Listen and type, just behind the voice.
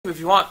if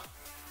you want.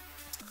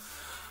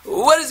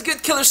 What is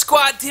good, Killer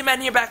Squad?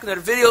 T-Man here, back with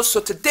another video. So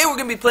today we're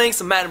going to be playing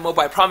some Madden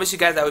Mobile. I promised you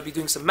guys I would be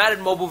doing some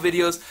Madden Mobile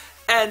videos,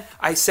 and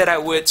I said I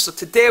would. So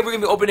today we're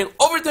going to be opening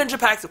over 300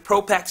 packs of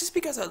Pro Packs, just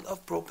because I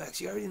love Pro Packs.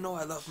 You already know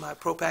I love my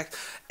Pro Packs.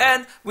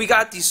 And we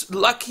got these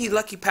lucky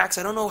packs.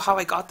 I don't know how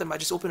I got them. I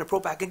just opened a Pro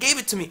Pack and gave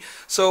it to me.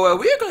 So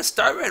we are going to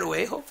start right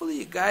away. Hopefully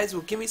you guys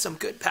will give me some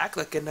good pack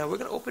luck, and we're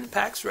going to open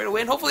packs right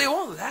away, and hopefully it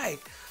won't lag.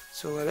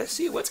 So let's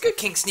see. What's good,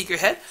 King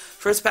Sneakerhead?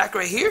 First pack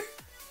right here.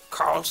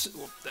 Carlson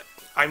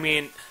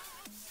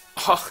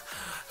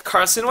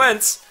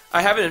Wentz.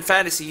 I have it in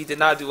fantasy. He did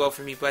not do well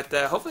for me, but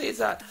hopefully it's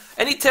not.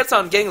 Any tips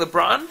on getting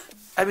LeBron?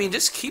 I mean,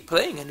 just keep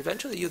playing, and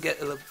eventually you'll get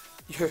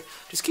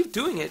just keep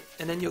doing it,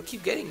 and then you'll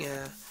keep getting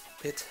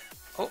it.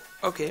 Oh,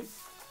 okay.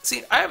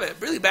 See, I have a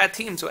really bad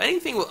team, so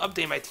anything will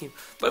update my team.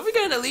 But if we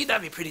get an elite,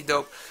 that'd be pretty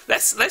dope.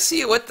 Let's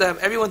see what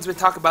everyone's been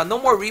talking about. No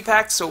more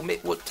repacks, so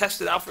we'll test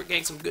it out for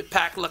getting some good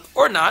pack luck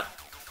or not.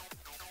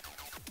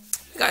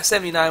 We got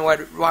 79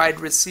 wide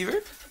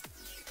receiver.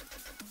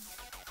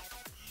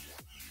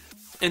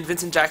 And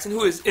Vincent Jackson,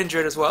 who is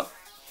injured as well.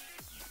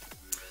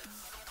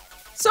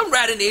 Some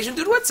Madden Asian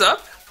dude, what's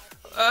up?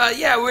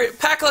 Yeah,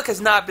 pack luck has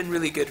not been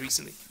really good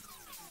recently.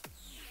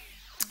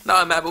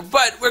 Not mad,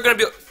 but we're gonna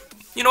be.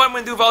 You know what I'm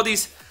gonna do with all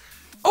these?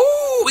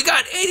 Oh, we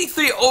got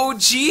 83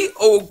 OG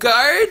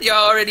Ogard.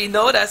 Y'all already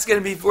know that's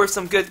gonna be worth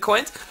some good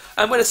coins.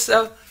 I'm gonna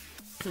sell.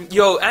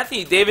 Yo,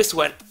 Anthony Davis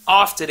went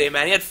off today,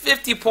 man. He had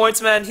 50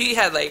 points, man. He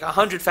had like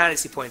 100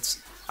 fantasy points.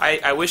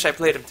 I wish I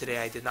played him today.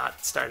 I did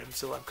not start him,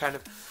 so I'm kind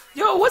of.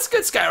 Yo, what's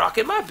good,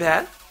 Skyrocket? My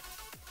bad.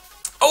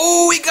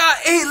 Oh, we got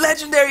a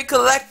legendary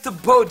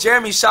collectible,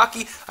 Jeremy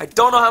Shockey. I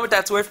don't know how much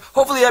that's worth.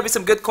 Hopefully that'll be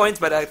some good coins,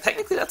 but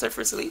technically that's our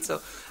first elite,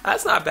 so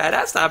that's not bad.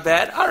 That's not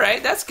bad. All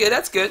right, that's good.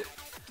 That's good.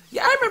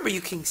 Yeah, I remember you,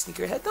 King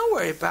Sneakerhead. Don't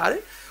worry about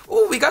it.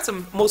 Oh, we got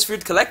some most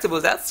feared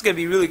collectibles. That's gonna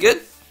be really good.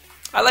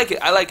 I like it.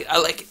 I like it. I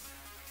like it.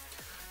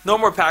 No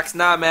more packs,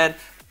 nah, man.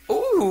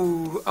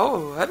 Ooh,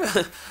 oh, I have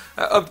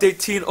a update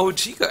teen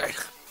OG card.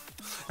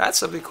 That's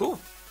something cool.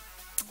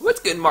 What's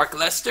good, Mark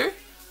Lester?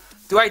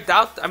 Do I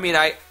doubt? I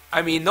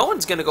mean, no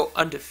one's gonna go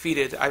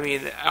undefeated. I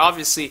mean,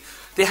 obviously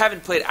they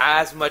haven't played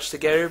as much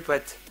together,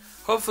 but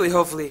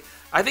hopefully,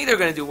 I think they're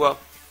gonna do well.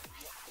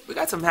 We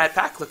got some mad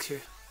pack looks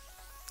here.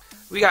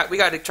 We got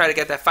to try to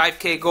get that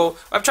 5K goal.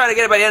 I'm trying to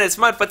get it by the end of this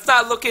month, but it's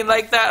not looking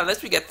like that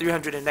unless we get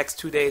 300 in the next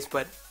 2 days.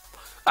 But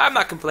I'm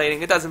not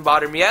complaining. It doesn't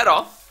bother me at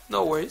all.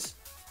 No worries.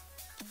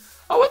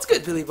 Oh, what's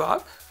good, Billy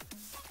Bob?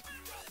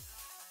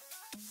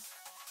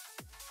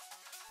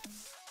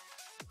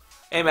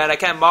 Hey man, I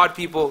can't mod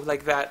people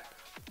like that.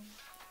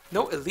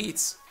 No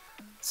elites.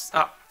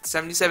 Oh,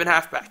 77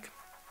 halfback.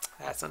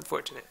 That's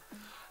unfortunate.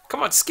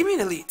 Come on, just give me an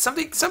elite.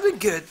 Something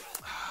good.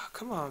 Oh,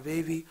 come on,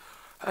 baby.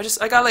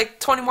 I got like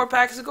 20 more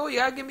packs to go. You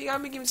gotta give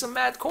me some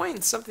mad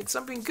coins.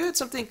 Something good.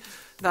 Something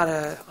not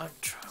a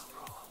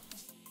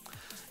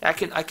I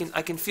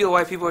can feel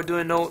why people are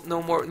doing no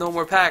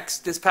more packs.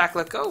 This pack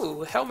luck.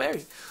 Oh, Hail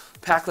Mary.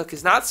 Pack luck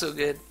is not so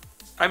good.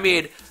 I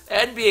mean,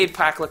 NBA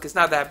pack luck is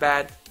not that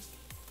bad.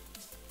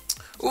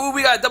 Ooh,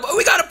 we got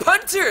a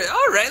punter.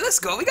 All right, let's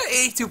go. We got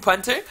 82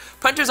 punter.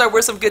 Punters are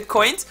worth some good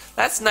coins.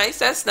 That's nice.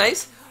 That's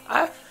nice.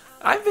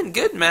 I've been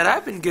good, man.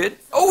 I've been good.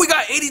 Oh, we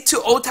got 82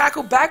 O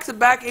tackle back to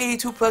back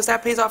 82 plus.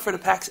 That pays off for the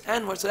packs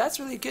and more. So that's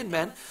really good,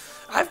 man.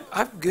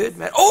 I'm good,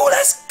 man. Oh,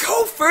 let's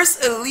go.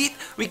 First elite.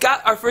 We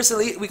got our first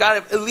elite. We got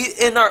an elite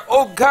in our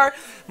Ogar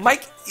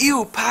Mike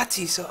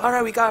Patty. So all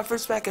right, we got our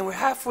first pack and we're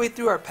halfway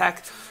through our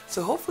pack.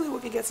 So hopefully we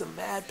can get some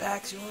mad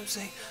packs. You know what I'm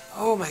saying?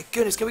 Oh my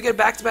goodness. Can we get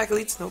back-to-back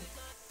elites? Nope.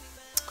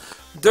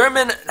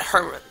 Herman.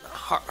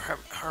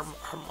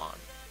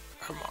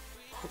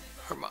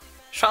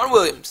 Sean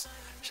Williams.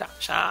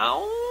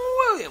 Sean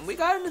Williams. We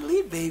got an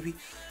elite, baby.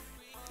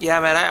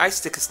 Yeah, man. I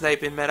stick a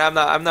sniping, man. I'm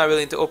not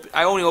really into open.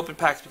 I only open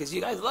packs because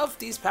you guys love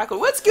these packs.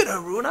 What's good,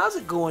 Haroon? How's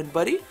it going,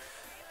 buddy?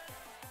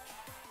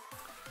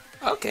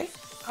 Okay.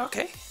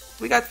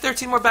 We got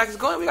 13 more packs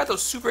going. We got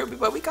those super,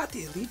 but we got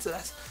the elites. So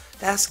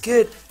that's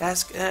good.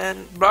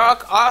 And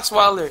Brock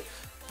Osweiler.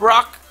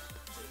 Brock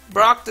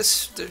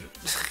the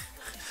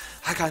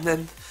I got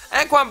none.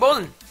 Anquan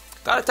Bolin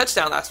got a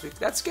touchdown last week.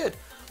 That's good.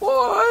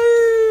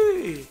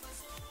 Boy,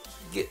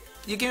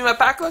 you give me my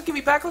pack luck. Give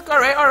me pack luck. All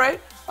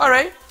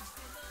right.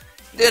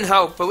 Didn't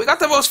help, but we got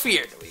the most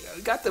feared.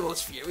 We got the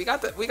most feared. We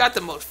got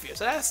the most feared.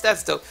 So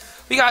that's dope.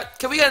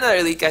 Can we get another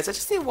elite, guys? I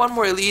just need one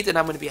more elite, and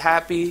I'm gonna be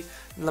happy.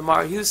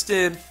 Lamar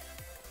Houston,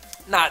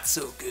 not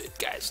so good,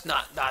 guys.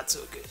 Not so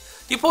good.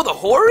 You pulled a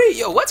Hori?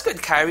 Yo, what's good,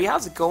 Kyrie?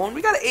 How's it going?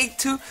 We got an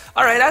 82.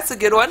 All right, that's a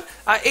good one.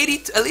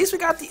 82. At least we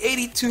got the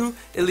 82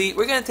 elite.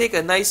 We're gonna take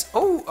a nice.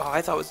 Oh,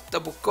 I thought it was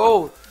double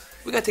gold.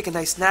 We're gonna take a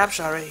nice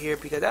snapshot right here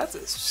because that's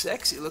a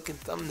sexy looking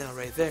thumbnail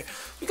right there.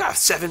 We got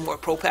 7 more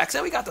pro packs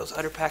and we got those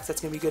other packs.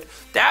 That's gonna be good.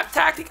 Dab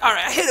tactic. All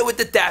right, I hit it with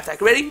the dab tactic.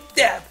 Ready?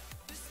 Dab.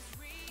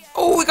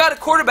 Oh, we got a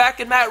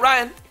quarterback in Matt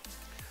Ryan.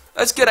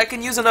 That's good. I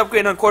can use an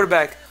upgrade on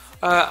quarterback.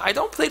 I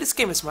don't play this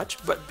game as much,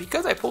 but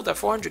because I pulled that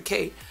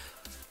 400k,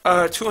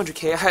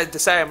 200k, I had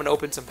decided I'm gonna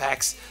open some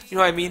packs. You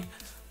know what I mean?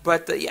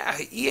 But yeah,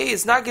 EA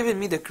is not giving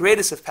me the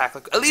greatest of pack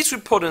luck. At least we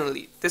pulled an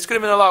elite. This could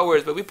have been a lot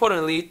worse, but we pulled an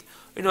elite.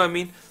 You know what I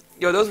mean?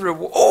 Yo, those were...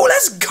 Oh,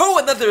 let's go!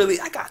 Another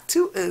elite. I got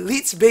 2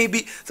 elites,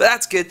 baby. So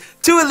that's good.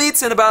 2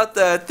 elites and about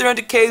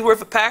 300k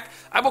worth of pack.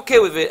 I'm okay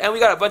with it. And we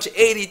got a bunch of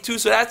 82,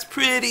 so that's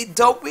pretty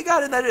dope. We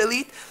got another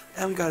elite.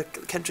 And we got a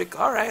Kendrick.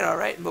 Alright,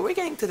 alright. But we're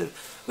getting to the...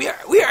 We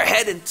are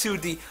heading to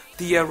the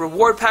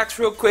reward packs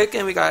real quick.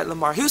 And we got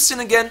Lamar Houston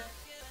again.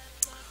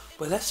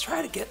 But let's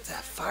try to get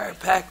that fire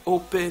pack.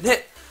 Open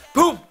it.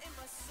 Boom!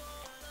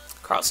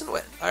 Carlson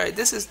win. Alright,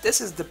 this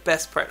is the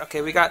best part.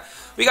 Okay, we got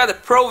the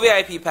Pro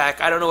VIP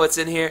pack. I don't know what's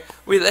in here.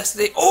 Let's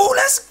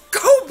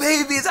go,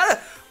 baby! Is that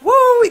a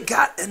woo? We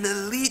got an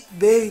elite,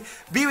 baby.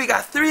 We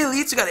got 3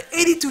 elites. We got an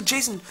 82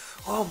 Jason.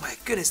 Oh my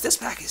goodness, this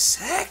pack is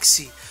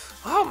sexy.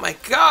 Oh my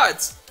god.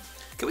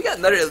 Can we get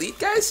another elite,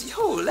 guys?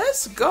 Yo,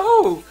 let's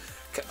go.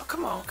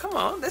 Come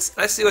on. Let's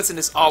see what's in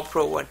this All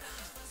Pro one.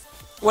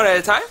 One at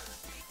a time.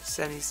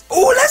 Semis.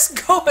 Oh, let's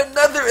go!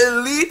 Another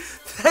elite.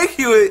 Thank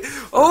you.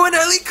 Oh, an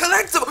elite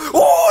collectible.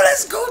 Oh,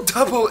 let's go!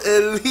 Double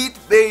elite,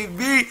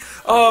 baby.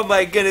 Oh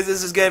my goodness,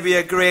 this is gonna be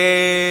a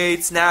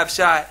great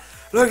snapshot.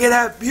 Look at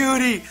that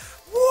beauty.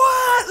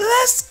 What?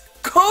 Let's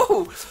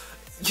go!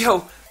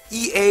 Yo,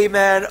 EA,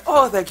 man.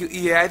 Oh, thank you,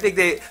 EA. I think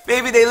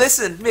maybe they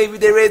listen. Maybe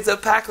they raise the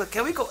pack luck.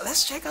 Can we go?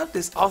 Let's check out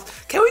this.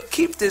 Can we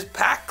keep this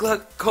pack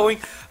luck going?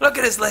 Look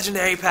at this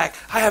legendary pack.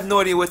 I have no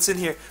idea what's in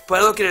here,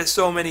 but look at it.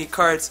 So many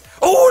cards.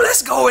 Oh,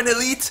 let's go, an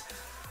elite.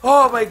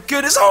 Oh my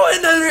goodness. Oh,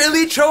 another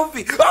elite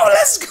trophy. Oh,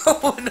 let's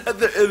go,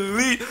 another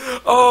elite.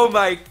 Oh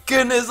my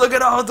goodness. Look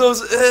at all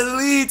those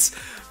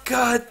elites.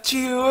 God,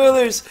 gee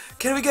whillers.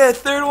 Can we get a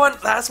third one?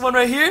 Last one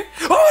right here.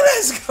 Oh,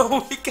 let's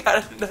go. We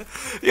got another.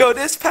 Yo,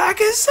 this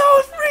pack is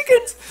so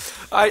freaking...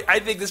 I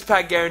think this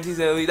pack guarantees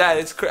an elite. That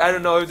is I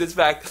don't know if this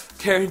pack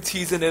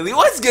guarantees an elite.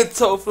 Let's get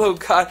Toflo,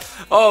 God.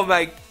 Oh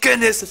my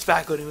goodness, this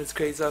pack only was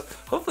crazy. So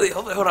hopefully,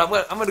 hold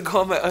on. I'm gonna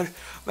go on my man,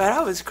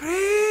 that was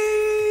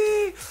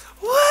crazy.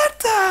 What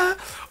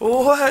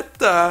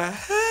the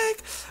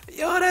heck?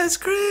 Yo, that's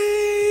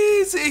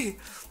crazy.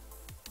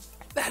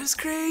 That is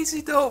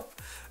crazy dope.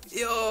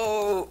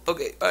 Yo,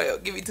 okay,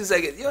 alright, give me 2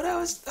 seconds. Yo, that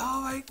was,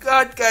 oh my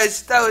god,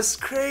 guys, that was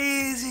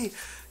crazy.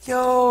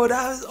 Yo,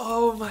 that was,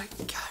 oh my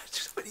god,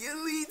 so many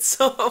elites.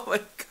 Oh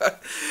my god,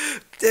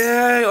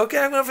 dang. Okay,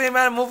 I'm gonna play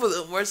Madden Move a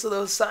little more so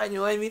they'll sign. You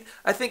know what I mean?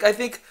 I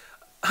think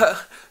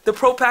the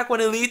Pro Pack 1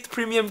 Elite,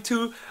 Premium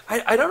 2,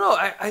 I don't know,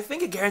 I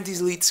think it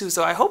guarantees Elite too,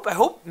 so I hope,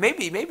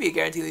 maybe it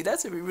guarantees Elite.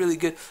 That's really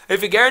good.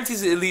 If it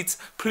guarantees Elites,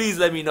 please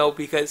let me know,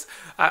 because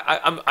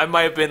I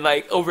might have been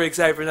like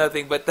overexcited for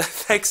nothing, but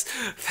thanks.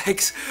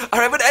 Alright,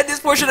 I'm gonna end this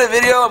portion of the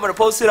video. I'm gonna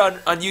post it on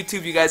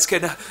YouTube. You guys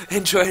can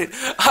enjoy it.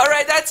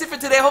 Alright, that's it for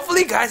today.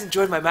 Hopefully you guys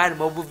enjoyed my Madden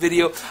Mobile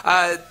video.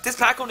 This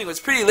pack opening was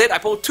pretty lit. I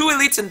pulled 2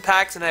 Elites in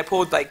packs, and I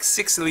pulled like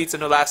 6 Elites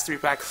in the last 3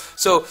 packs,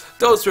 so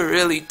those were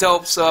really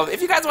dope. So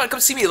if you guys want to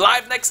come see me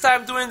live next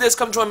time doing this,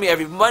 come join me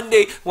every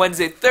Monday,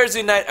 Wednesday,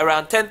 Thursday night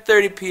around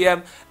 10:30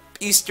 p.m.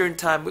 Eastern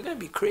time. We're gonna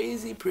be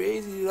crazy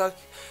lucky.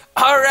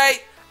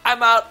 Alright,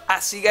 I'm out.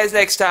 I'll see you guys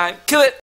next time. Kill it!